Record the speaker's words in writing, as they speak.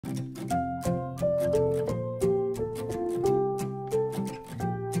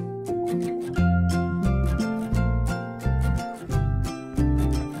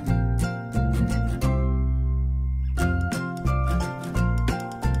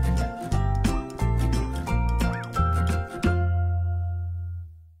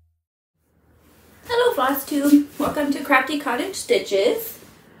Flosstube. Welcome to Crafty Cottage Stitches.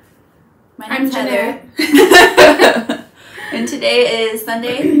 I'm Heather. And today is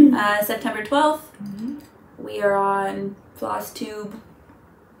Sunday, September 12th. We are on Flosstube.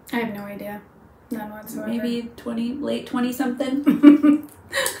 I have no idea. None whatsoever. Maybe late 20 something.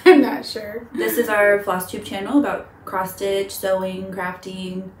 I'm not sure. This is our Flosstube channel about cross stitch, sewing,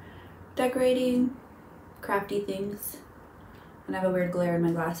 crafting, decorating, crafty things. And I have a weird glare in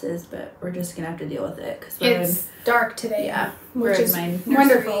my glasses, but we're just gonna have to deal with it because it's dark today. Yeah, which is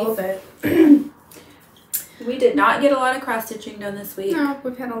wonderful. But we did not get a lot of cross stitching done this week. No,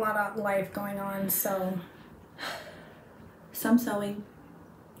 we've had a lot of life going on, so some sewing.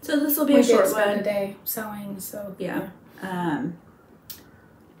 So this will be a short one. A day sewing, so yeah.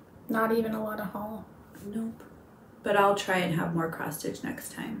 Not even a lot of haul. Nope. But I'll try and have more cross stitch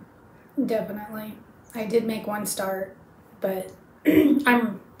next time. Definitely. I did make one start, but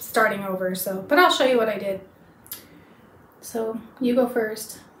I'm starting over, so but I'll show you what I did. So you go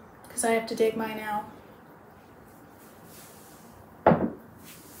first because I have to dig mine out.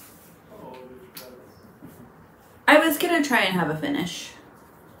 I was gonna try and have a finish.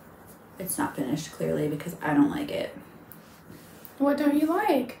 It's not finished clearly because I don't like it. What don't you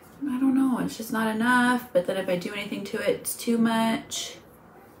like? I don't know, it's just not enough, but then if I do anything to it, it's too much.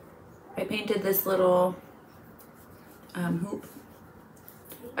 I painted this little hoop.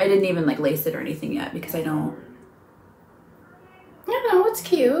 I didn't even like lace it or anything yet because I don't. I know, it's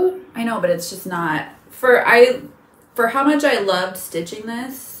cute. I know, but it's just not, for how much I loved stitching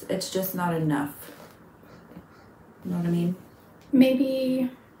this, it's just not enough. You know what I mean?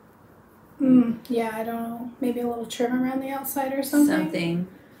 Maybe, yeah, I don't know. Maybe a little trim around the outside or something.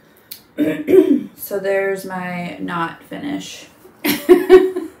 So there's my not finish.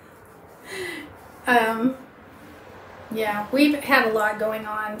 Yeah, we've had a lot going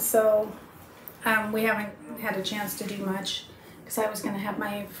on, so we haven't had a chance to do much because I was going to have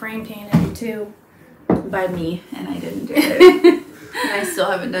my frame painted too. By me, and I didn't do it. And I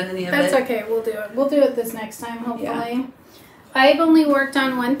still haven't done any of That's it. That's okay, we'll do it. We'll do it this next time, hopefully. Yeah. I've only worked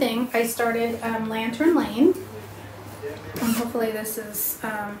on one thing. I started Lantern Lane. And hopefully this is,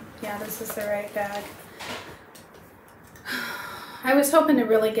 yeah, this is the right bag. I was hoping to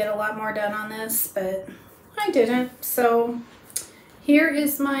really get a lot more done on this, but I didn't. So here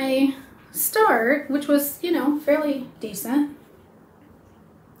is my start, which was, you know, fairly decent.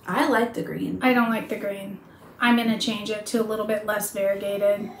 I like the green. I don't like the green. I'm going to change it to a little bit less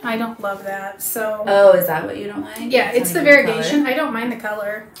variegated. I don't love that, so. Oh, is that what you don't like? Yeah, it's the variegation. I don't mind the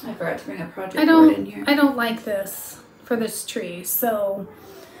color. I forgot to bring a project board in here. I don't like this for this tree, so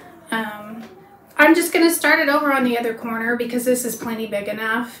I'm just going to start it over on the other corner because this is plenty big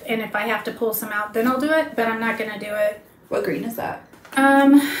enough, and if I have to pull some out, then I'll do it, but I'm not going to do it. What green is that?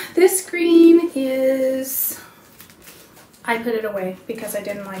 This green is, I put it away because I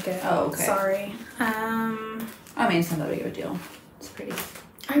didn't like it. Oh, okay. Sorry. I mean, it's not that big of a deal. It's pretty.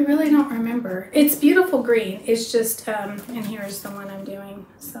 I really don't remember. It's beautiful green. It's just, and here's the one I'm doing,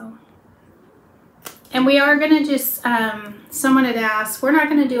 so. And we are going to just, someone had asked, we're not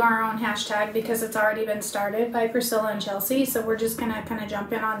going to do our own hashtag because it's already been started by Priscilla and Chelsea, so we're just going to kind of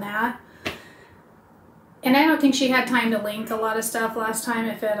jump in on that. And I don't think she had time to link a lot of stuff last time,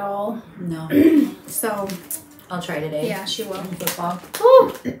 if at all. No. So. I'll try today. Yeah, she will. Football.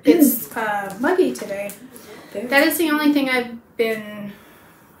 Ooh, it's muggy today. Very. That is the only thing I've been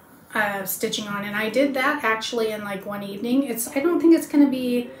stitching on, and I did that actually in like one evening. I don't think it's going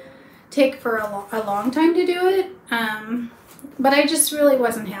to take for a long time to do it, but I just really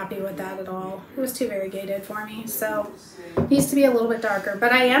wasn't happy with that at all. It was too variegated for me, so it needs to be a little bit darker.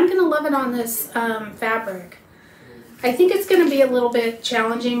 But I am going to love it on this fabric. I think it's going to be a little bit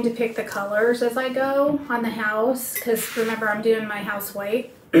challenging to pick the colors as I go on the house, because remember I'm doing my house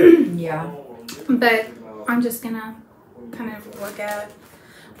white. Yeah. But I'm just going to kind of work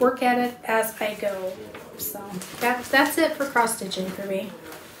at it as I go. So that's it for cross stitching for me.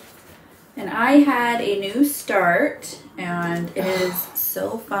 And I had a new start, and it is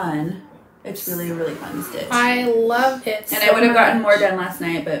so fun. It's really, really fun to stitch. I love it. And I would have gotten more done last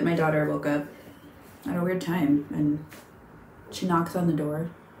night, but my daughter woke up at a weird time, and she knocks on the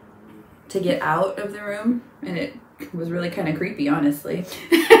door to get out of the room, and it was really kind of creepy, honestly.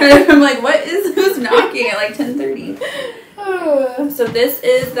 I'm like, who's knocking at like 10:30? So this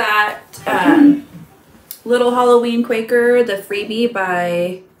is that Little Halloween Quaker, the freebie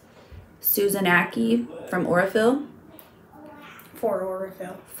by Susan Aki from Orifil. For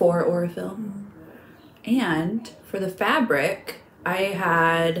Orifil. Mm-hmm. And for the fabric, I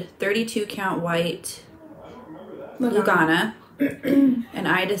had 32 count white Lugana. And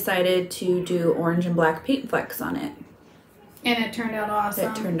I decided to do orange and black paint flecks on it. And it turned out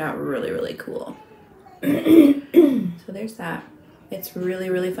awesome. It turned out really, really cool. So there's that. It's really,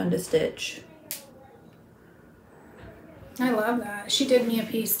 really fun to stitch. I love that. She did me a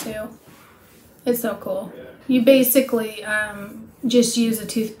piece too. It's so cool. You basically just use a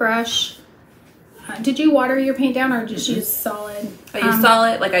toothbrush. Did you water your paint down or just use solid? I used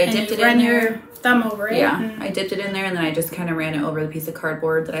solid, like I dipped it in there. Your thumb over it. Yeah, I dipped it in there and then I just kind of ran it over the piece of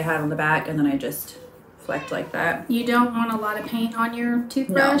cardboard that I had on the back and then I just flecked like that. You don't want a lot of paint on your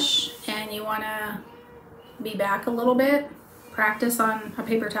toothbrush and you want to be back a little bit. Practice on a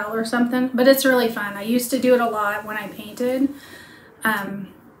paper towel or something, but it's really fun. I used to do it a lot when I painted,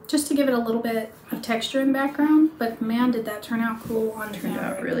 just to give it a little bit of texture in the background, but man, did that turn out cool on the fabric. Turned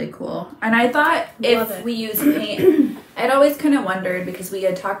out really cool. And I thought if we use paint, I'd always kind of wondered because we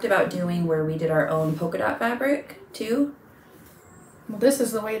had talked about doing where we did our own polka dot fabric too. Well, this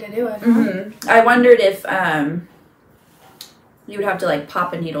is the way to do it, huh? I wondered if you would have to like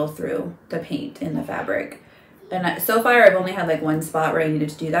pop a needle through the paint in the fabric. And so far I've only had like one spot where I needed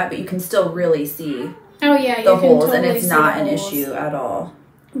to do that, but you can still really see oh, yeah, the holes and it's not an issue at all.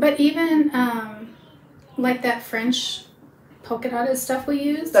 But even like that French polka dotted stuff we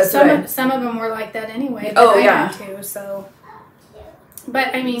used, some of them were like that anyway. Oh, yeah. Too, so.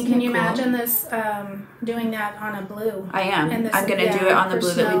 But I mean, can you imagine this doing that on a blue? I am. I'm going to do it on the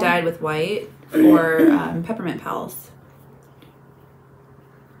blue that we dyed with white for Peppermint Pals.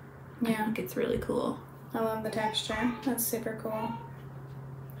 Yeah. I think it's really cool. I love the texture. That's super cool.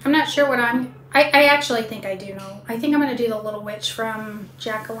 I'm not sure what I actually think I do know. I think I'm going to do the Little Witch from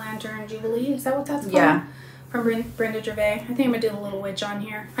Jack-O-Lantern Jubilee. Is that what that's called? Yeah. From Brenda Gervais. I think I'm going to do the Little Witch on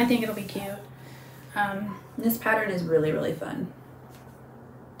here. I think it'll be cute. This pattern is really, really fun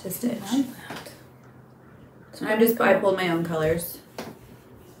to stitch. I love that. So I pulled my own colors.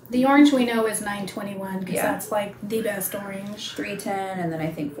 The orange we know is 921 because that's like the best orange. 310 and then I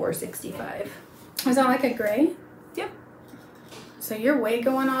think 465. Is that like a gray? Yep. So you're way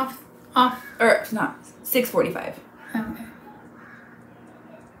going off. Or not 645. Okay.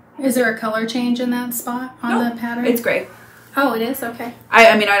 Is there a color change in that spot on the pattern? It's gray. Oh, it is? Okay.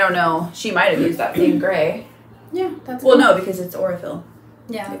 I mean, I don't know. She might have used that same gray. Yeah, that's well, no, because it's Aurifil.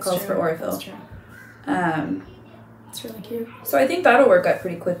 Yeah, it calls for Aurifil. That's true. It's really cute. So I think that'll work up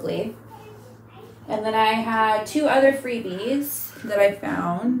pretty quickly. And then I had 2 other freebies that I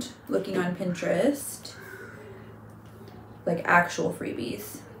found looking on Pinterest. Like actual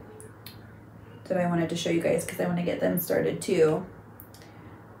freebies that I wanted to show you guys because I want to get them started too.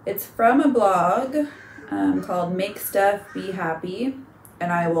 It's from a blog called Make Stuff Be Happy,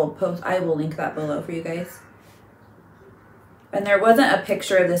 and I will link that below for you guys. And there wasn't a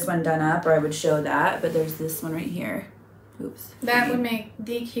picture of this one done up or I would show that, but there's this one right here. Oops. That would make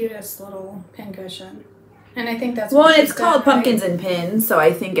the cutest little pin cushion. And I think that's well, and it's called Pumpkins and Pins, so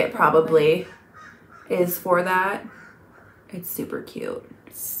I think it probably is for that. It's super cute.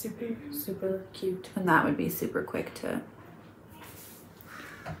 Super, super cute. And that would be super quick to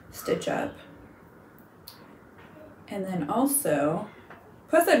stitch up. And then also,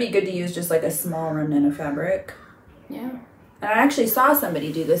 plus that'd be good to use just like a small remnant of fabric. Yeah. And I actually saw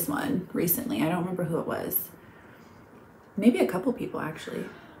somebody do this one recently. I don't remember who it was. Maybe a couple people actually.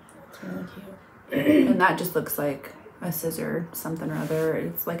 It's really cute. And that just looks like a scissor something or other.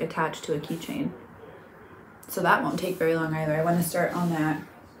 It's like attached to a keychain. So that won't take very long either. I want to start on that.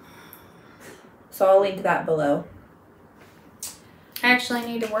 So I'll link that below. I actually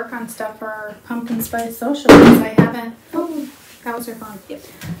need to work on stuff for our Pumpkin Spice Social because I haven't, oh, that was her phone. Yep.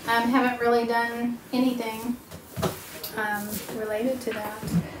 Haven't really done anything related to that.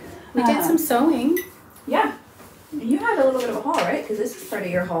 We did some sewing. Yeah. You had a little bit of a haul, right? Because this is part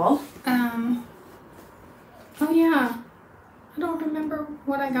of your haul. Oh yeah. I don't remember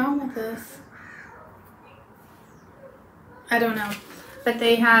what I got with this. I don't know. But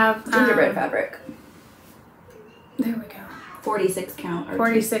they have gingerbread fabric. There we go. 46 count.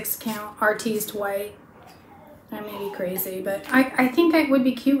 46 count artiste white. I may be crazy, but I think it would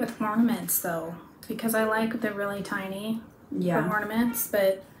be cute with ornaments though, because I like the really tiny ornaments.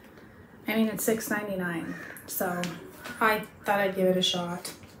 But I mean, it's $6.99, so I thought I'd give it a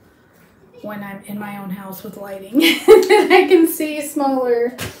shot when I'm in my own house with lighting. I can see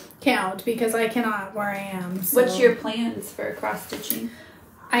smaller count because I cannot where I am. So. What's your plans for cross stitching?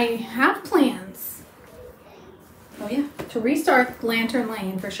 I have plans. Oh yeah. To restart Lantern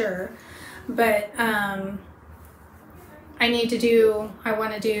Lane for sure, but I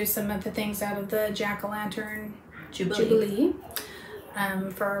want to do some of the things out of the Jack-O-Lantern Jubilee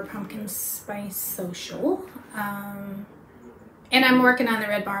for our Pumpkin Spice Social. And I'm working on the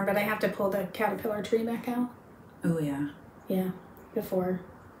red barn, but I have to pull the caterpillar tree back out. Oh, yeah. Yeah, before.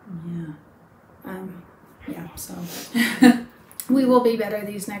 Yeah. Yeah, so we will be better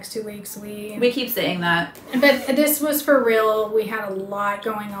these next 2 weeks. We keep saying that. But this was for real. We had a lot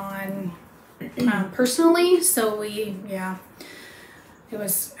going on personally, so it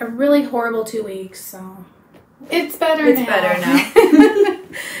was a really horrible 2 weeks, so it's better now. It's better now.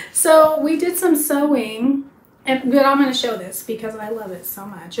 So we did some sewing, but I'm going to show this because I love it so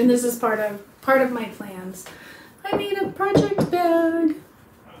much, and this is part of my plans. I made a project bag.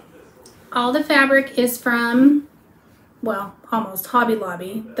 All the fabric is from, well, almost Hobby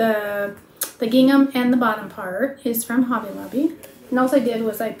Lobby. The gingham and the bottom part is from Hobby Lobby. And all I did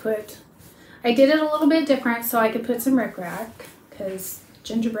was I did it a little bit different so I could put some rickrack, because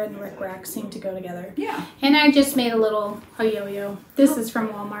gingerbread and rickrack seem to go together. Yeah. And I just made a yo-yo. This is from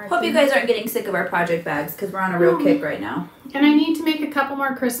Walmart. Hope you guys aren't getting sick of our project bags, because we're on a real kick right now. And I need to make a couple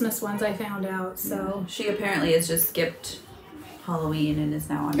more Christmas ones, I found out, so. Yeah. She apparently has just skipped Halloween and is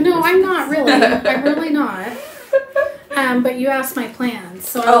now on No, Christmas. I'm not really. I'm really not. But you asked my plans,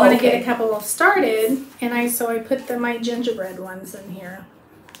 so I want to get a couple started, and I put my gingerbread ones in here.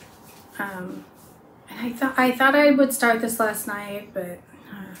 And I thought I would start this last night, but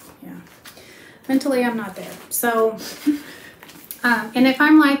yeah, mentally I'm not there. So, and if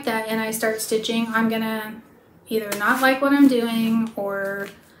I'm like that and I start stitching, I'm gonna either not like what I'm doing or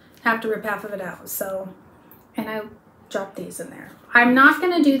have to rip half of it out. So, and I dropped these in there. I'm not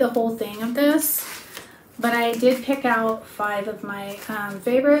gonna do the whole thing of this, but I did pick out 5 of my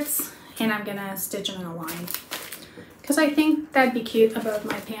favorites, and I'm gonna stitch them in a line because I think that'd be cute above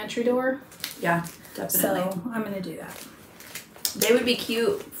my pantry door. Yeah, definitely. So I'm gonna do that. They would be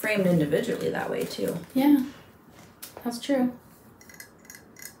cute framed individually that way too. Yeah, that's true.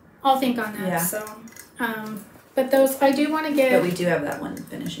 I'll think on that. Yeah. So, but those I do want to get. But we do have that one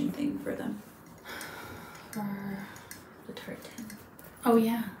finishing thing for them. For the tart tin. Oh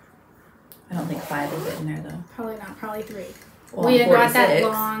yeah. I don't think 5 will fit in there though. Probably not. Probably 3. Well, we had 4 to got that 6.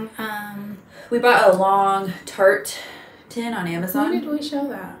 long. We bought a long tart tin on Amazon. When did we show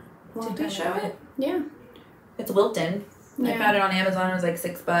that? Did we show it? Yeah. It's Wilton. Yeah. I found it on Amazon. It was like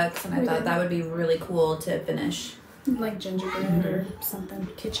 $6, and I thought that would be really cool to finish. Like gingerbread or something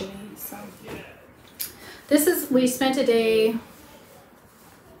kitcheny. So we spent a day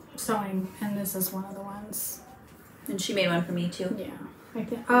sewing, and this is one of the ones. And she made one for me too. Yeah.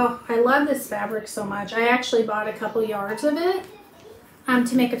 I love this fabric so much. I actually bought a couple yards of it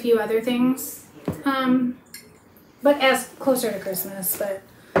to make a few other things. But as closer to Christmas, but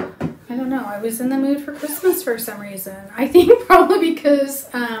I don't know. I was in the mood for Christmas for some reason. I think probably because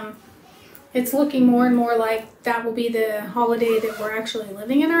it's looking more and more like that will be the holiday that we're actually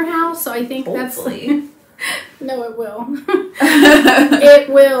living in our house. So I think Hopefully. No, it will. It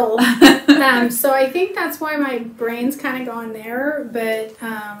will. So I think that's why my brain's kind of gone there, but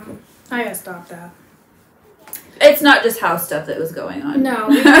I gotta stop that. It's not just house stuff that was going on. No,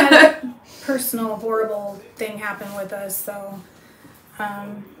 we had a personal horrible thing happen with us, so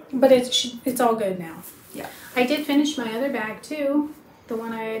but it's all good now. Yeah. I did finish my other bag too, the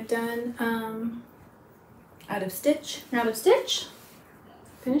one I had done Out of stitch.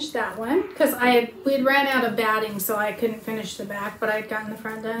 Finished that one because we had ran out of batting, so I couldn't finish the back, but I'd gotten the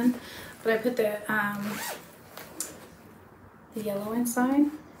front done. But I put the yellow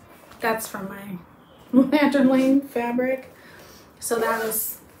inside. That's from my Lantern Lane fabric. So that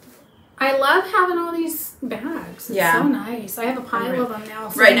was. I love having all these bags. It's so nice. I have a pile of them now.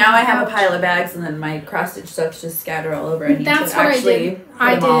 Right now I have a pile of bags, and then my cross stitch stuff's just scattered all over. I need That's to what actually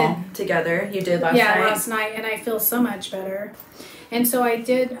I put them all together. You did last night? Yeah, last night, and I feel so much better. And so I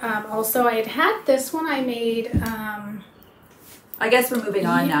did, also I had this one I made. I guess we're moving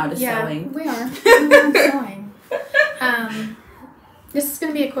on now to Yeah, sewing. we are. We're sewing. This is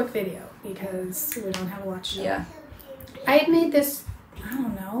going to be a quick video because we don't have a lot to show. Yeah. I had made this, I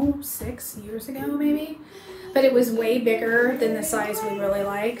don't know, 6 years ago maybe, but it was way bigger than the size we really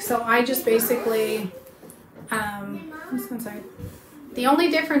like. So I just basically, this one side. The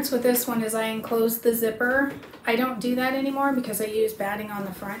only difference with this one is I enclosed the zipper. I don't do that anymore because I use batting on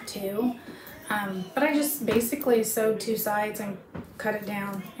the front too. But I just basically sewed 2 sides and cut it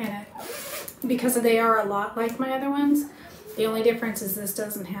down. And because they are a lot like my other ones, the only difference is this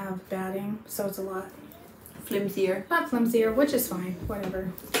doesn't have batting, so it's a lot Flimsier. not flimsier, which is fine,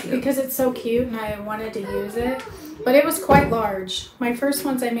 whatever. Cute. Because it's so cute and I wanted to use it. But it was quite large. My first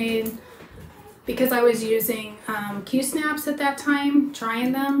ones I made because I was using Q-snaps at that time,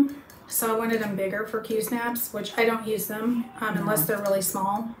 trying them. So I wanted them bigger for Q-snaps, which I don't use them unless they're really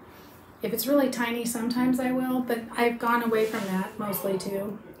small. If it's really tiny, sometimes I will, but I've gone away from that mostly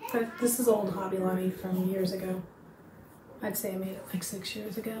too. But this is old Hobby Lobby from years ago. I'd say I made it like 6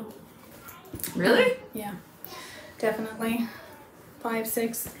 years ago. Really? Yeah, definitely. 5,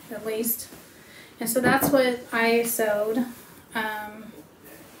 6 at least. And so that's what I sewed.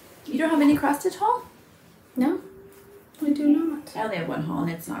 You don't have any cross stitch haul? No, I do not. I only have one haul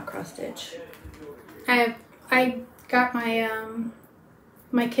and it's not cross stitch. I got my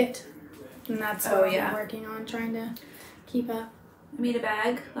my kit, and that's what I'm working on, trying to keep up. I made a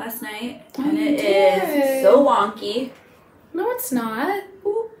bag last night, Oh, and it did. is so wonky. No, it's not.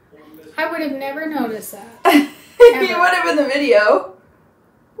 Ooh. I would have never noticed that. You would have in the video.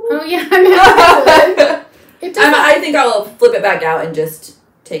 Oh yeah, I mean, it doesn't. I think I will flip it back out and just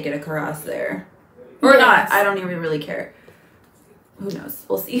take it across there. Or not. I don't even really care. Who knows?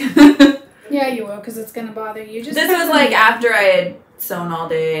 We'll see. Yeah, you will, because it's going to bother you. Just this was like after I had sewn all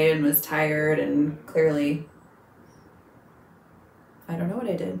day and was tired, and clearly I don't know what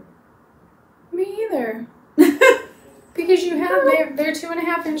I did. Me either. Because you have, they're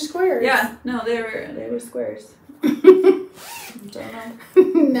 2.5-inch squares. Yeah, no, they were squares. Don't know.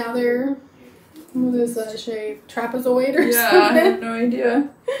 Now they're, what is that shape? Trapezoid or something? I have no idea.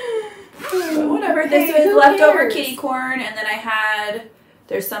 But whatever. This was leftover kitty corn, and then I had,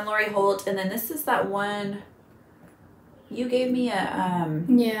 there's some Lori Holt, and then this is that one you gave me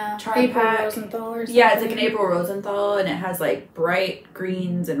a charm April pack. Rosenthal or something. Yeah, it's like an April Rosenthal, and it has like bright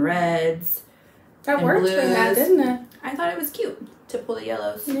greens and reds. That worked for that, didn't it? I thought it was cute to pull the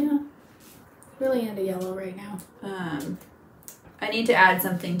yellows. Yeah. Really into yellow right now. I need to add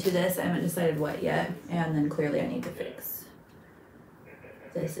something to this. I haven't decided what yet. And then clearly I need to fix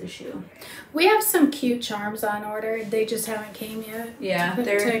this issue. We have some cute charms on order. They just haven't came yet. Yeah,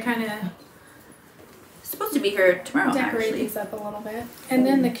 they're kind of supposed to be here tomorrow. Decorate these up a little bit. And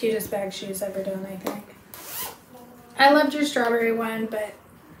then the cutest bag she's ever done, I think. I loved your strawberry one, but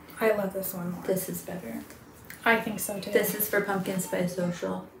I love this one more. This is better. I think so too. This is for Pumpkin Spice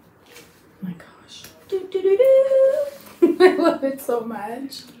Social. Oh my gosh. Do, do, do, do. I love it so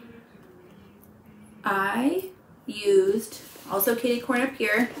much. I used also kitty corn up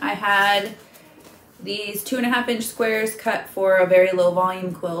here. I had these 2.5-inch squares cut for a very low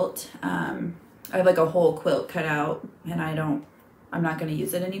volume quilt. I have like a whole quilt cut out, and I'm not going to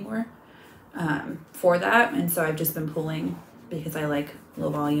use it anymore for that. And so I've just been pulling because I like low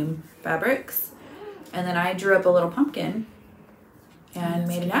volume fabrics. And then I drew up a little pumpkin and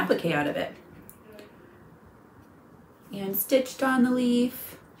made an applique out of it. And stitched on the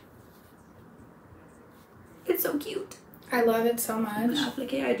leaf. It's so cute. I love it so much. An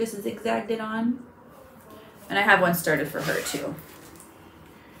applique, I just zigzagged it on. And I have one started for her too.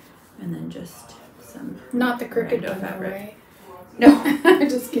 And then just some not the crooked one, fabric. Right? No. I'm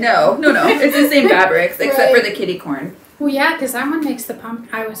just kidding. No. It's the same fabrics except for the kitty corn. Well, yeah, because that one makes the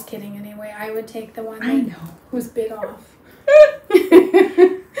pumpkin. I was kidding anyway. I would take the one that was bit off.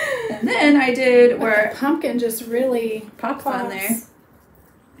 And then I did where the pumpkin just really pops on there.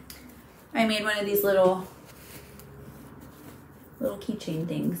 I made one of these little keychain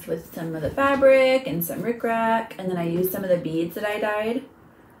things with some of the fabric and some rickrack, and then I used some of the beads that I dyed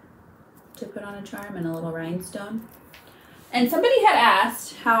to put on a charm and a little rhinestone. And somebody had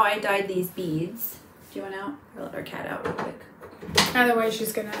asked how I dyed these beads. Do you want out? I'll let our cat out real quick. Otherwise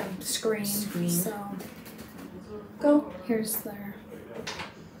she's gonna scream. So go. Here's their.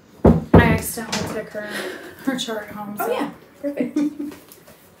 I accidentally took her chart home. So. Oh yeah, perfect.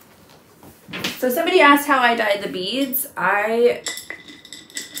 So somebody asked how I dyed the beads. I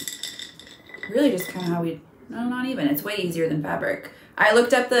really just kind of how we. No, not even. It's way easier than fabric. I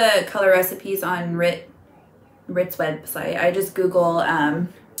looked up the color recipes on Rit's website. I just Google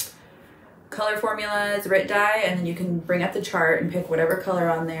color formulas, Rit dye, and then you can bring up the chart and pick whatever color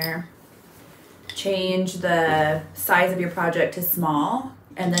on there. Change the size of your project to small,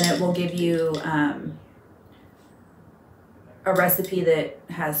 and then it will give you a recipe that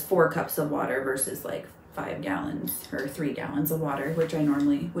has 4 cups of water versus like 5 gallons or 3 gallons of water, which they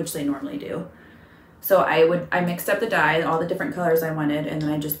normally do. So I mixed up the dye, all the different colors I wanted, and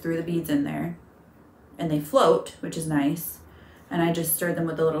then I just threw the beads in there, and they float, which is nice. And I just stirred them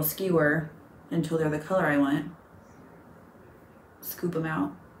with a little skewer until they're the color I want. Scoop them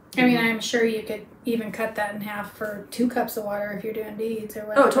out. I mean, I'm sure you could even cut that in half for 2 cups of water if you're doing beads or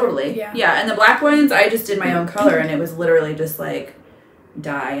whatever. Oh, totally. Yeah. Yeah, and the black ones, I just did my own color, and it was literally just like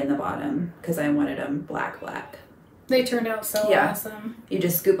dye in the bottom because I wanted them black. They turned out so awesome. You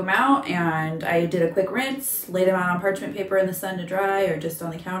just scoop them out, and I did a quick rinse, laid them out on parchment paper in the sun to dry or just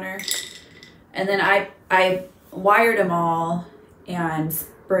on the counter. And then I wired them all and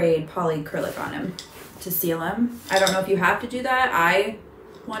sprayed polyacrylic on them to seal them. I don't know if you have to do that. I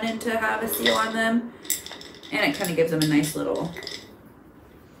wanted to have a seal on them, and it kind of gives them a nice little...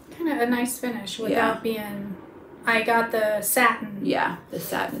 Kind of a nice finish without being... I got the satin. Yeah, the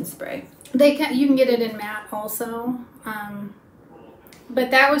satin spray. You can get it in matte also.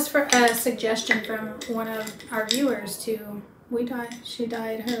 But that was for a suggestion from one of our viewers too. She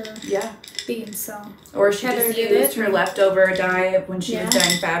dyed her beads, so. Or she just used her leftover dye when she was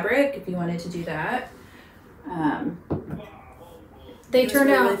dyeing fabric, if you wanted to do that. They turned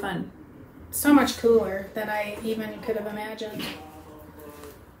out really fun. So much cooler than I even could have imagined.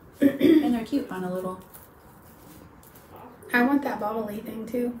 And they're cute on a little. I want that bubbly thing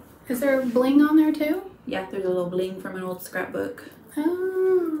too. Is there bling on there too? Yeah, there's a little bling from an old scrapbook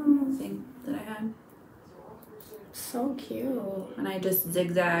thing that I had. So cute. And I just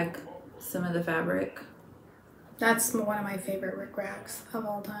zigzag some of the fabric. That's one of my favorite rickracs of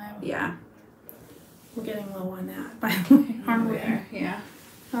all time. Yeah. We're getting low on that, by the way, aren't we? Yeah.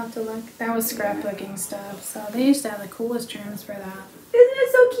 I'll have to look. That was scrapbooking stuff. So they used to have the coolest trims for that. Isn't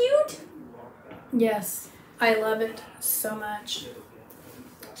it so cute? Yes. I love it so much.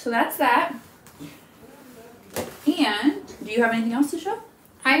 So that's that. And do you have anything else to show?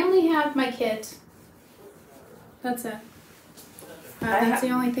 I only have my kit. That's it. That's the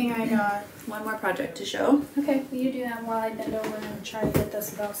only thing I got. One more project to show. Okay, will you do that while I bend over and try to get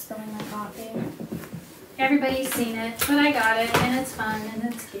this without spilling my coffee? Everybody's seen it, but I got it, and it's fun, and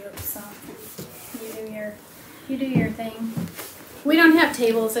it's cute, so you do your thing. We don't have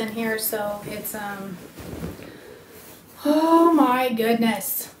tables in here, so it's, oh my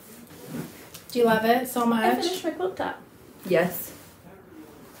goodness. Do you love it so much? I finished my quilt top. Yes.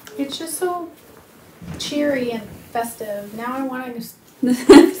 It's just so cheery and festive. Now I want to just...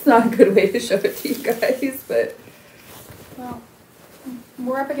 It's not a good way to show it to you guys, but... Well,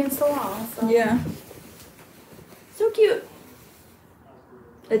 we're up against the wall, so... Yeah. So cute.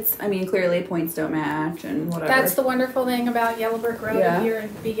 It's, I mean, clearly points don't match and whatever. That's the wonderful thing about Yellow Brick Road. If you're a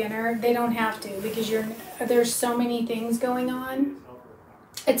beginner, they don't have to, because there's so many things going on.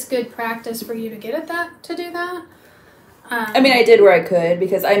 It's good practice for you to get at that, to do that. I mean, I did where I could,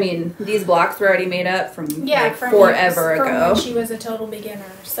 because, I mean, these blocks were already made up from forever ago. From when she was a total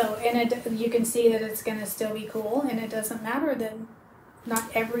beginner. So, and you can see that it's going to still be cool, and it doesn't matter that not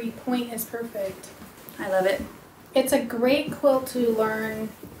every point is perfect. I love it. It's a great quilt to learn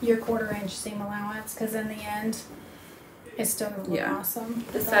your 1/4 inch seam allowance, because in the end, it's still going to look awesome.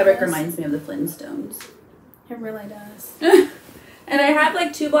 This fabric reminds me of the Flintstones. It really does. And I had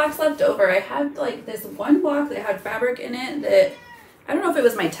like 2 blocks left over. I had like this one block that had fabric in it that, I don't know if it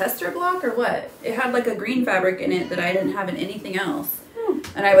was my tester block or what. It had like a green fabric in it that I didn't have in anything else.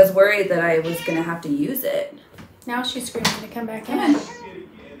 And I was worried that I was going to have to use it. Now she's screaming to come back in.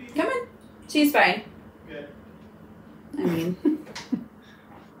 Come in. She's fine. I mean.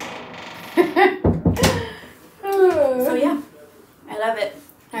 So yeah, I love it.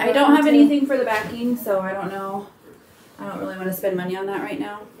 I don't have anything for the backing, so I don't know. I don't really want to spend money on that right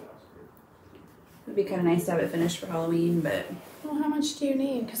now. It would be kind of nice to have it finished for Halloween, but... Well, how much do you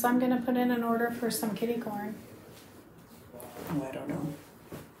need? Because I'm going to put in an order for some kitty corn. Oh, I don't know.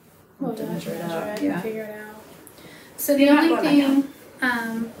 We'll measure it out. Figure it out. So the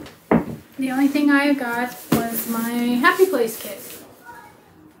only thing I got was my Happy Place kit.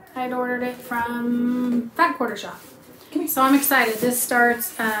 I'd ordered it from Fat Quarter Shop. So I'm excited. This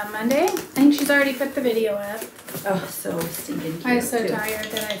starts Monday. I think she's already put the video up. Oh, so stinking cute. I was so tired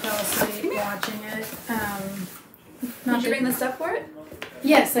that I fell asleep watching it. Did you bring the stuff for it?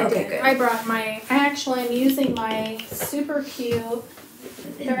 Yes, I did. Good. I brought I actually am using my super cute.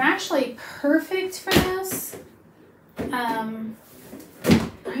 They're actually perfect for this. I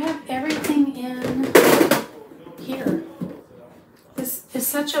have everything in here. This is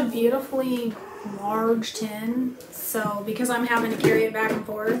such a beautifully large tin, so because I'm having to carry it back and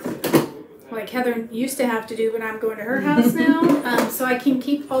forth like Heather used to have to do when I'm going to her house now, so I can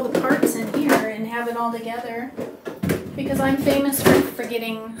keep all the parts in here and have it all together, because I'm famous for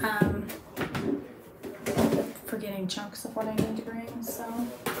forgetting chunks of what I need to bring. So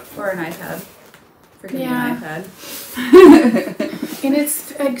or an iPad. Forgetting an iPad. And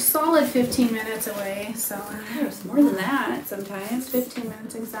it's a solid 15 minutes away, so there's more than that sometimes. 15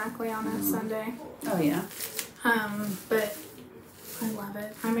 minutes exactly on that Sunday. Oh yeah. But I love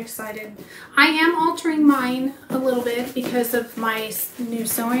it. I'm excited. I am altering mine a little bit because of my new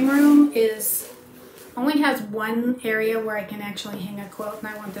sewing room only has one area where I can actually hang a quilt, and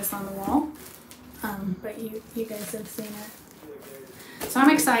I want this on the wall. But you guys have seen it. So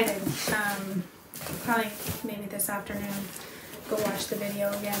I'm excited. Probably maybe this afternoon. go watch the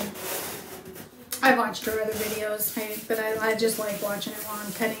video again. I've watched her other videos, but I just like watching it while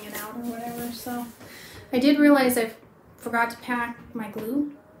I'm cutting it out or whatever. So I did realize I forgot to pack my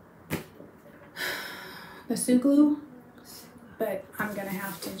glue, the Sue glue, but I'm gonna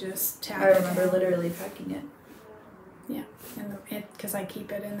have to just tap it. I remember literally packing it. Yeah, and because I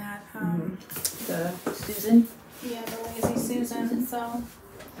keep it in that the Susan. Yeah, the Lazy Susan. So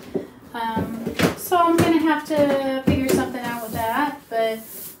I'm gonna have to figure something out with that, but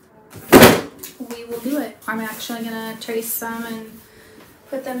we will do it. I'm actually gonna trace some and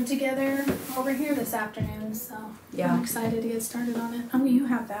put them together over here this afternoon. So yeah, I'm excited to get started on it. Oh, you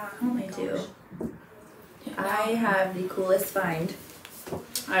have that. Oh my gosh. I do. Yeah. I have the coolest find.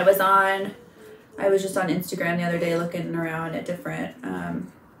 I was just on Instagram the other day looking around at different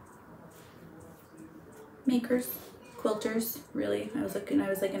makers, quilters, really. I was like in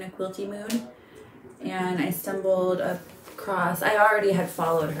a quilty mood, and I stumbled across, I already had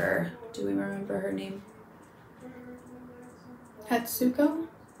followed her. Do we remember her name? Hatsuko?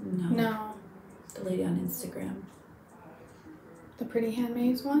 No. The lady on Instagram. The Pretty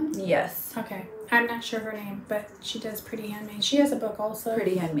Handmaids one? Yes. Okay. I'm not sure her name, but she does Pretty Handmaids. She has a book also.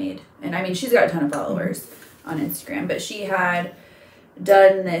 Pretty Handmade. And I mean, she's got a ton of followers on Instagram, but she had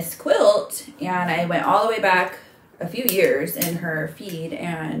done this quilt, and I went all the way back a few years in her feed,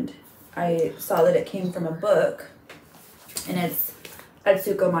 and I saw that it came from a book, and it's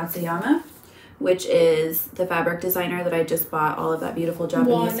Atsuko Matsuyama, which is the fabric designer that I just bought all of that beautiful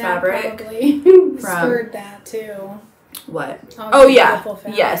Japanese fabric probably from. spurred that too. What? Oh yeah,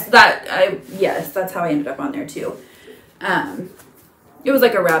 yes, that's how I ended up on there too. It was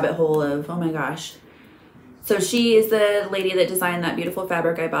like a rabbit hole of, oh my gosh. So she is the lady that designed that beautiful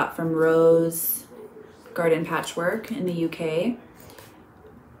fabric I bought from Rose Garden Patchwork in the UK.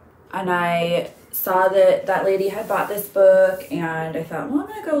 And I saw that lady had bought this book, and I thought, well, I'm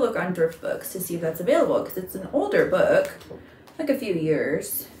going to go look on thrift books to see if that's available, because it's an older book, like a few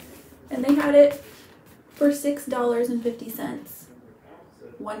years. And they had it for $6.50.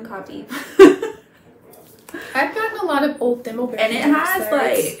 One copy. I've gotten a lot of old Thimbleberry. And it has there.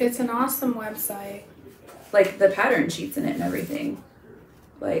 like... It's an awesome website. Like the pattern sheets in it and everything.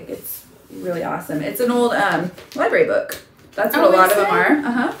 Like, it's really awesome. It's an old library book. That's what a lot of them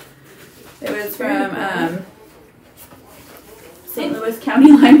are. It was from St. Louis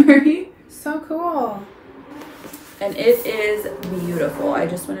County Library. So cool. And it is beautiful. I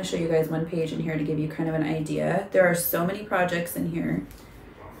just want to show you guys one page in here to give you kind of an idea. There are so many projects in here.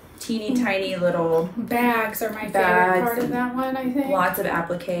 Teeny tiny little bags are my favorite part of that one, I think. Lots of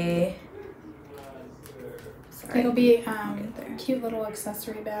applique. Sorry. It'll be cute little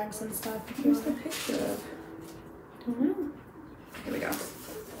accessory bags and stuff. Here's the picture of. Here we go.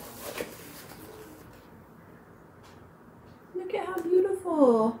 Look at how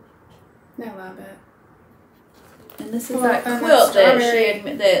beautiful. I love it. And this is that quilt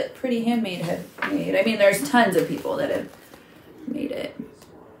that Pretty Handmade had made. I mean, there's tons of people that have made it.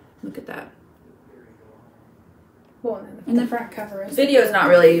 Look at that. Well, and the front cover is... Video is not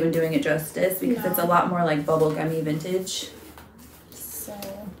really even doing it justice, because it's a lot more like bubblegummy vintage. So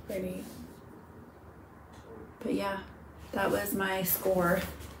pretty. But yeah, that was my score.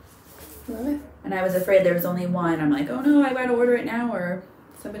 Love it. And I was afraid there was only one. I'm like, oh no, I gotta order it now, or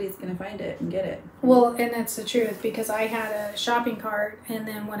somebody's gonna find it and get it. Well, and that's the truth, because I had a shopping cart, and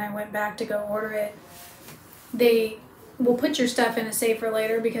then when I went back to go order it, they will put your stuff in a safe for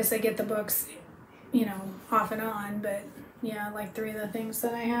later because they get the books, you know, off and on. But yeah, like 3 of the things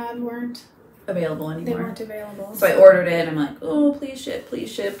that I had weren't available anymore. They weren't available. So I ordered it, and I'm like, oh, please ship,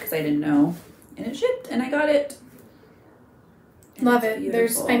 because I didn't know. And it shipped, and I got it. And love it.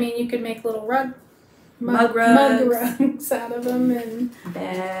 Beautiful. I mean, you could make little mug rugs out of them, and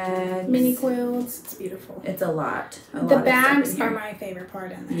bags, mini quilts. It's beautiful. It's a lot. The bags are my favorite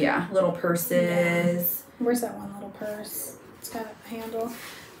part in there. Yeah, little purses. Yeah. Where's that one little purse? It's got a handle.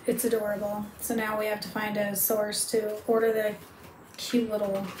 It's adorable. So now we have to find a source to order the cute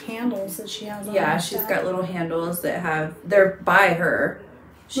little handles that she has on. Yeah, she's got little handles that they're by her.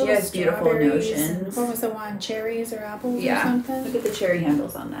 She has beautiful notions. What was the one? Cherries or apples or something? Look at the cherry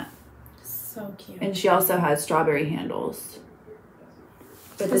handles on that. So cute. And she also has strawberry handles.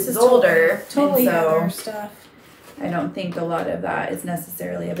 But this is older. Totally so other stuff. I don't think a lot of that is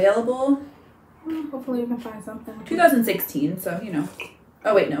necessarily available. Well, hopefully we can find something. 2016, so you know.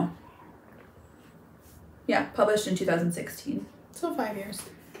 Oh wait, no. Yeah, published in 2016. So 5 years.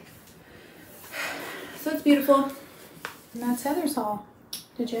 So it's beautiful. And that's Heather's haul.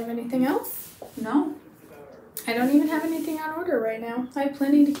 Did you have anything else? No. I don't even have anything on order right now. I have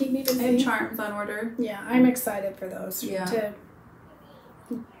plenty to keep me busy. I have charms on order. Yeah, I'm excited for those. Yeah. To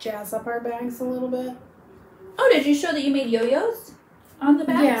jazz up our bags a little bit. Oh, did you show that you made yo-yos on the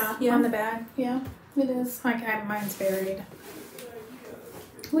bags? Yeah, on the bag. Yeah, it is. Mine's buried.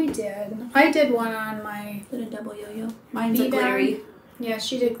 We did. I did one on my... Is it a double yo-yo? Mine's a glittery. Yeah,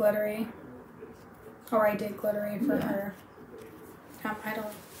 she did glittery. Or I did glittery for her. I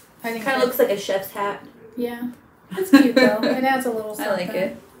think kind of looks like a chef's hat. Yeah. It's cute though. It adds a little something. I like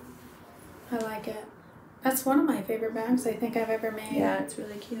it. I like it. That's one of my favorite bags I think I've ever made. Yeah, it's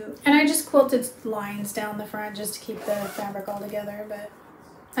really cute. And I just quilted lines down the front just to keep the fabric all together, but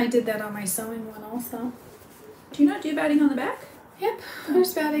I did that on my sewing one also. Do you not do batting on the back? Yep,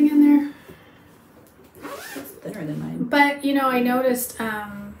 there's batting in there. It's thinner than mine. But, you know, I noticed,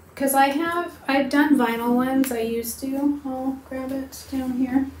 because I've done vinyl ones, I used to. I'll grab it down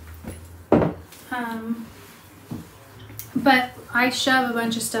here. But I shove a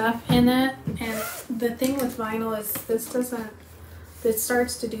bunch of stuff in it, and the thing with vinyl is it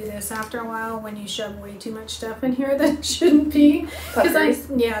starts to do this after a while when you shove way too much stuff in here that it shouldn't be.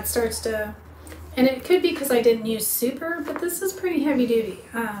 Yeah, it starts to, and it could be because I didn't use super, but this is pretty heavy duty.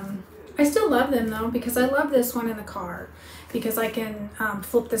 I still love them though, because I love this one in the car, because I can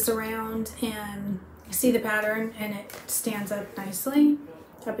flip this around and see the pattern, and it stands up nicely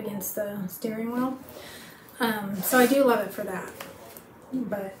up against the steering wheel. So I do love it for that.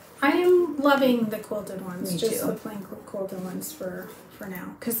 But I am loving the quilted ones. Me just too. the plain quilted ones for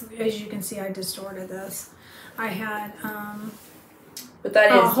now. Because as you can see, I distorted this. I had... but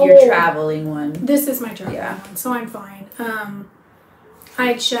that is your traveling one. This is my traveling one, so I'm fine. I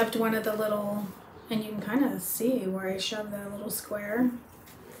had shoved one of the little... And you can kind of see where I shoved that little square.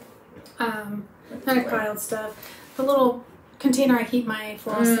 Then I piled stuff. The little container I keep my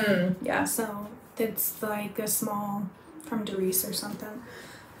floss in. Yeah. So it's like a small from Doris or something.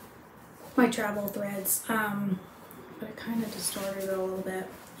 My travel threads. But it kind of distorted it a little bit.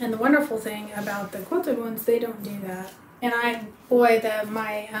 And the wonderful thing about the quilted ones, they don't do that. And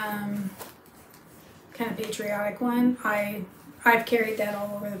my kind of patriotic one, I've carried that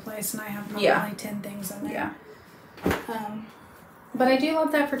all over the place, and I have probably 10 things in there. Yeah. But I do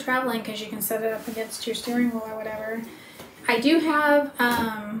love that for traveling, because you can set it up against your steering wheel or whatever. I do have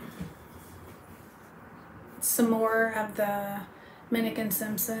some more of the Minnick &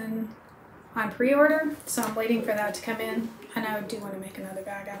 Simpson on pre-order, so I'm waiting for that to come in, and I do want to make another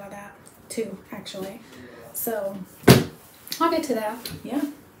bag out of that too, actually. So I'll get to that. Yeah.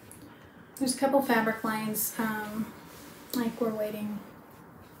 There's a couple fabric lines, like we're waiting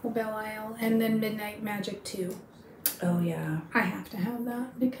Belle Isle, and then Midnight Magic 2. Oh yeah. I have to have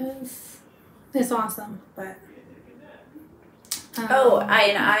that because it's awesome, but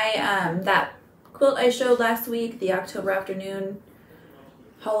that quilt I showed last week, the October afternoon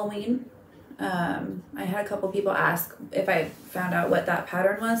Halloween, I had a couple people ask if I found out what that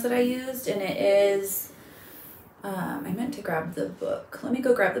pattern was that I used, and it is, I meant to grab the book. Let me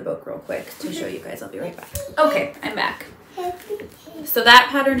go grab the book real quick to show you guys. I'll be right back. Okay, I'm back. So that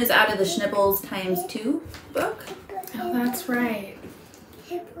pattern is out of the Schnibbles ×2 book. Oh, that's right.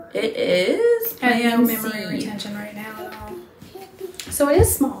 It is. I have no memory retention right now at all. So it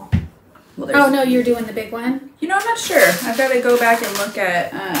is small. Well, oh no, you're doing the big one? You know, I'm not sure. I've got to go back and look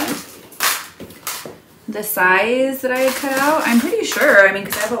at the size that I had cut out. I'm pretty sure. I mean,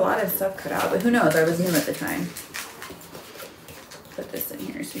 because I have a lot of stuff cut out, but who knows? I was new at the time. Put this in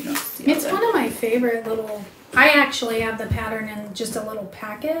here so you don't see. It's one of my favorite little... I actually have the pattern in just a little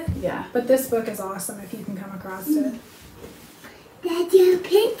packet. Yeah. But this book is awesome if you can come across it.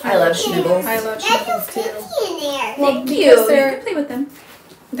 I love Schnibbles. I love Schnibbles too. Well, thank you. You can play with them.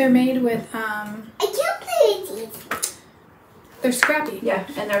 They're made with, I can't play with these. They're scrappy. Yeah,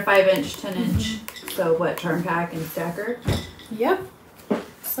 and they're 5-inch, 10-inch. So what, turn pack and stacker? Yep.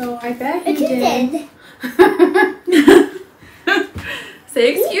 So I bet you did.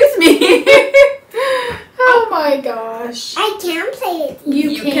 Say excuse me. Oh my gosh. I can play with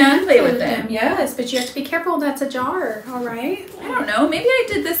these. You can play with them, yes. But you have to be careful, that's a jar, all right? I don't know. Maybe I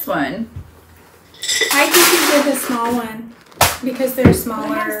did this one. I think you did the small one because they're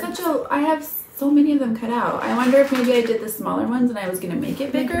smaller. I have so many of them cut out. I wonder if maybe I did the smaller ones and I was going to make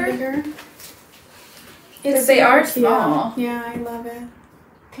it bigger. Because they are small. Yeah, I love it.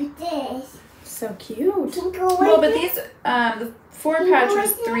 Look at this. So cute. Well, but these, the 4 patch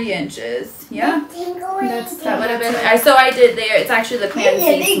was 3 inches. Yeah? That would have been. So I did there. It's actually the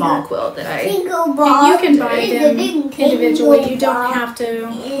Pansy small quilt that I. And you can buy them individually. You don't have to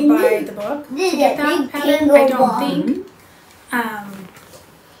buy the book to get that pattern. I don't think.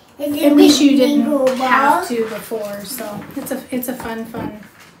 At least you didn't have to before. So it's a fun.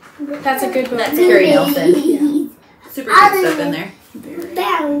 That's a good book. That's Carrie Nelson. Yeah. Super good stuff in there.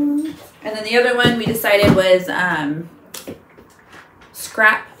 Round. And then the other one we decided was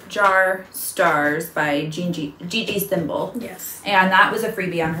Scrap Jar Stars by Gigi's Thimble. Yes. And that was a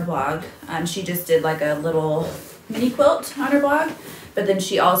freebie on her blog. She just did like a little mini quilt on her blog. But then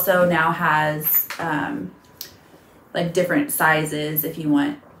she also now has like different sizes if you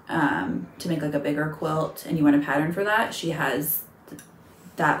want to make like a bigger quilt and you want a pattern for that. She has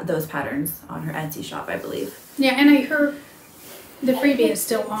those patterns on her Etsy shop, I believe. Yeah, and I heard the freebie is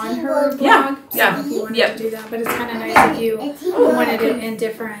still on her blog. Yeah, So yeah, if you wanted yep. to do that, but it's kind of nice if you wanted it in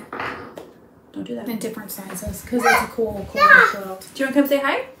different Don't do that. sizes because it's a cool quilt. Do you want to come say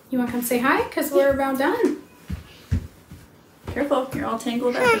hi? You want to come say hi? Because we're about done. Careful, you're all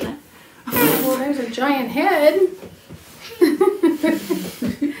tangled up in it. Oh, well, there's a giant head.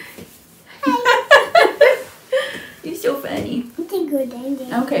 You're so funny. I can go down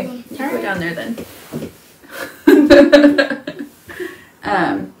there. Okay, you go down there then.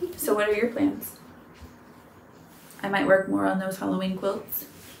 So what are your plans? I might work more on those Halloween quilts.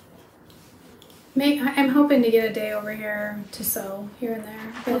 I'm hoping to get a day over here to sew here and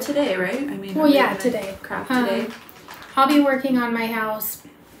there. Well, today, right? I mean, Well, are we yeah, gonna today. Craft today. I'll be working on my house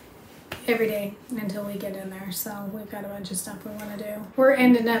every day until we get in there. So we've got a bunch of stuff we want to do. We're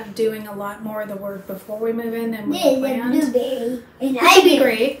ending up doing a lot more of the work before we move in than we There's a planned. blueberry. And Which would be I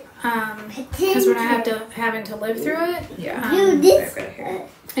great because we're not having to live through it. Yeah. do this. I've got it here.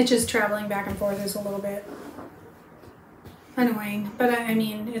 It's just traveling back and forth is a little bit annoying, but I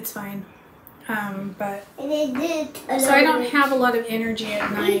mean it's fine. But And I did so I don't have a lot of energy at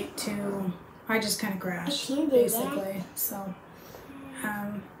night to. I just kind of crash I can do basically. So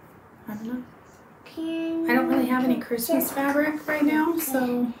I don't know. Can I don't really have any Christmas fabric right now,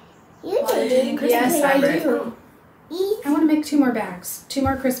 so you Why are you do doing Christmas yes, I fabric? do. Eat. I want to make 2 more bags, 2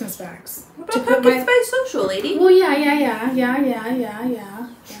 more Christmas bags. What To about put pumpkins my- by Social, lady? Well, yeah.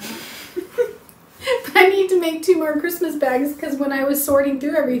 But I need to make 2 more Christmas bags because when I was sorting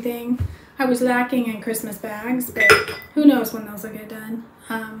through everything, I was lacking in Christmas bags. But who knows when those will get done?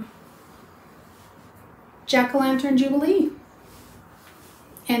 Jack-o'-lantern Jubilee,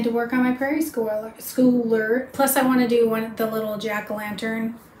 and to work on my prairie schooler. Plus, I want to do the little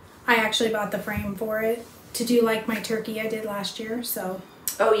jack-o'-lantern. I actually bought the frame for it to do like my turkey I did last year. So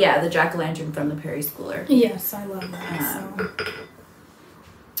Oh yeah, the jack-o'-lantern from the Prairie Schooler. yes, I love that. So.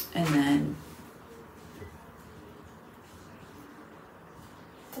 And then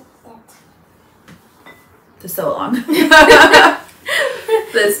the sew along.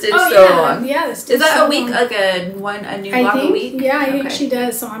 The stitch sew along. Yeah, the stitch Is that sew a week, along. like a new I block think, a week? yeah, I think Okay. she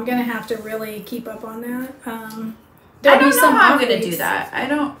does. So I'm gonna have to really keep up on that. I There'll don't be know some how I'm off gonna do weeks. that.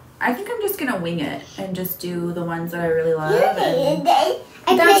 I think I'm just gonna wing it and just do the ones that I really love. And then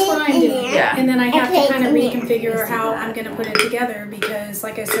I That's put what it I'm in doing. there. Yeah. And then I have put to it kind of in there. reconfigure Let's do how that. I'm gonna put it together because,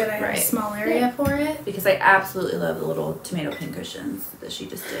 like I said, I have Right. a small area for it. Because I absolutely love the little tomato pin cushions that she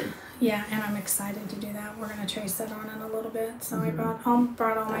just did. Yeah, and I'm excited to do that. We're gonna trace that on in a little bit. So I brought all my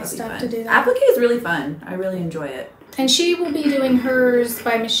That'll be stuff fun. to do that. Applique is really fun. I really enjoy it. And she will be doing hers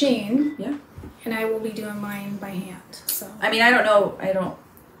by machine. Yeah. And I will be doing mine by hand. So I mean, I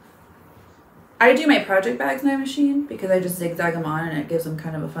do my project bags by machine because I just zigzag them on and it gives them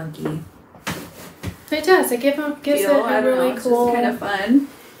kind of a funky it does. It gives feel. it I a don't know. really It's cool. just kind of fun.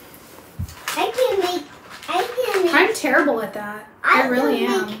 I can make. I'm terrible at that. I I really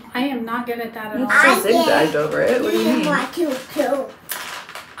can am. make- I am not good at that at You all. just zigzagged over it. What do you didn't mean? want to kill.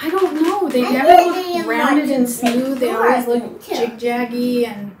 I don't know. They I never didn't look rounded want and to smooth. They make always yours look too. jig-jaggy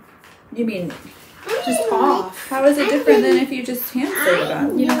and You mean, just off. how is it different than if you just hand sewed it I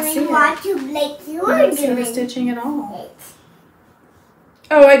on? You don't see it. want to make You yours don't see the doing stitching at all. it.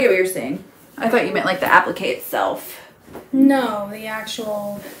 Oh, I get what you're saying. I thought you meant like the applique itself. No, the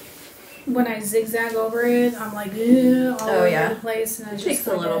actual when I zigzag over it, I'm like all Oh, over yeah. the place, and I It just takes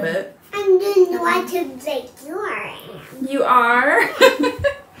a like little bit. I'm doing want to make yours. You are.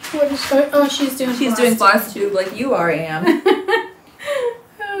 What is she's doing. She's doing Flosstube like you are, Am.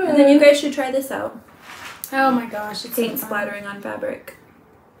 And then you guys should try this out. Oh my gosh, it's Paint so fun. splattering on fabric.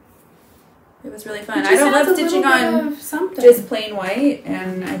 It was really It fun. just I don't adds love a stitching little bit on of something. just plain white,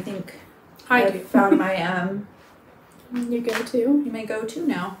 and I think I I've do. found my You go too. my go-to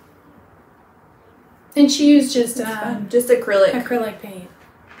now. And she used just It's fun. Just acrylic, acrylic paint.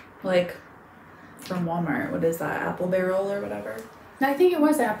 like from Walmart. What is that? Apple Barrel or whatever. I think it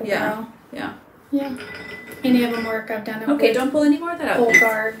was Apple Yeah. Barrel. Yeah. Yeah. Any of them work. I've done it Okay, with don't pull any more of that out. Full please.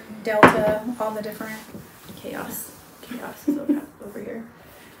 Guard, Delta, all the different. Chaos is over here.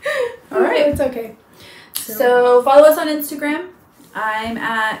 All right. It's okay. So follow us on Instagram. I'm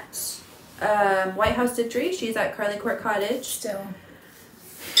at White House Stitchery. She's at Carly Court Cottage. Still.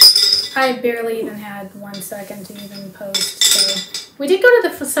 I barely even had 1 second to even post. So we did go to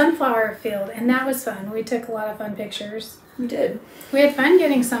the sunflower field, and that was fun. We took a lot of fun pictures. We did. We had fun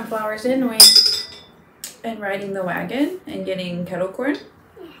getting sunflowers, didn't we? And riding the wagon and getting kettle corn.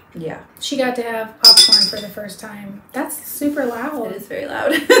 Yeah. She got to have popcorn for the first time. That's super loud. It is very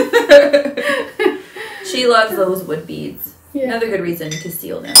loud. She loves those wood beads. Yeah. Another good reason to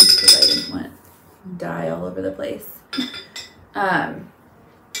seal them because I didn't want dye all over the place.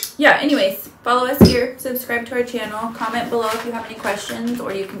 Yeah, anyways, follow us here, subscribe to our channel, comment below if you have any questions,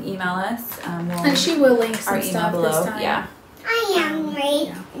 or you can email us. And she will link some our email stuff below. this time. Yeah. I am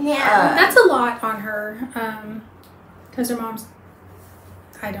right now. That's a lot on her, because her mom's.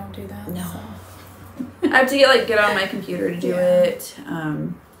 I don't do that. No. So. I have to get on my computer to do it.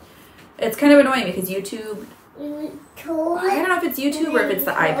 It's kind of annoying because YouTube. I don't know if it's YouTube or if it's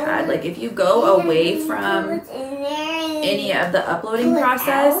the iPad. Like if you go away from any of the uploading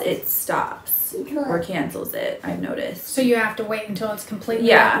process, it stops or cancels it. I've noticed. So you have to wait until it's completely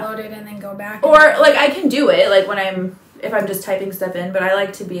Yeah. uploaded and then go back. Or like I can do it like if I'm just typing stuff in, but I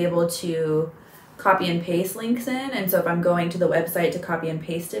like to be able to copy and paste links in, and so if I'm going to the website to copy and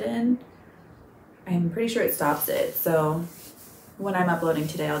paste it in, I'm pretty sure it stops it. So when I'm uploading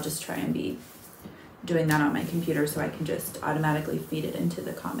today, I'll just try and be doing that on my computer so I can just automatically feed it into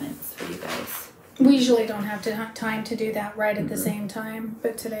the comments for you guys. We usually don't have time to do that right at the same time,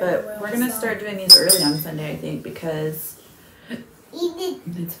 but today we will. But we're going to start doing these early on Sunday, I think, because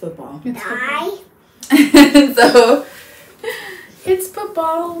it's football. It's football. So It's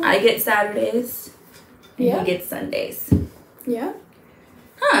football. I get Saturdays and Yeah. he gets Sundays. Yeah.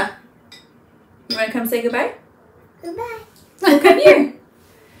 Huh. You want to come say goodbye? Goodbye. Well, come here.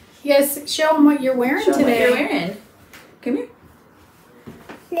 Yes, show them what you're wearing Show 'em today. what you're wearing. Come here.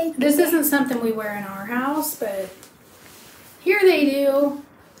 This isn't something we wear in our house, but here they do.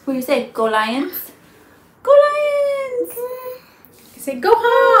 What do you say? Go Lions? Go Lions! I say, go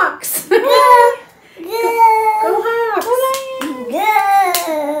Hawks! Go. Go Hawks!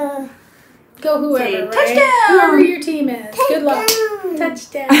 Go. Go whoever, Say, right? touchdown! Whoever your team is. Good luck.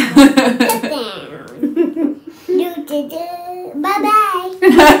 Touchdown. Touchdown. Down.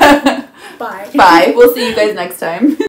 Bye-bye. Bye. Bye. We'll see you guys next time.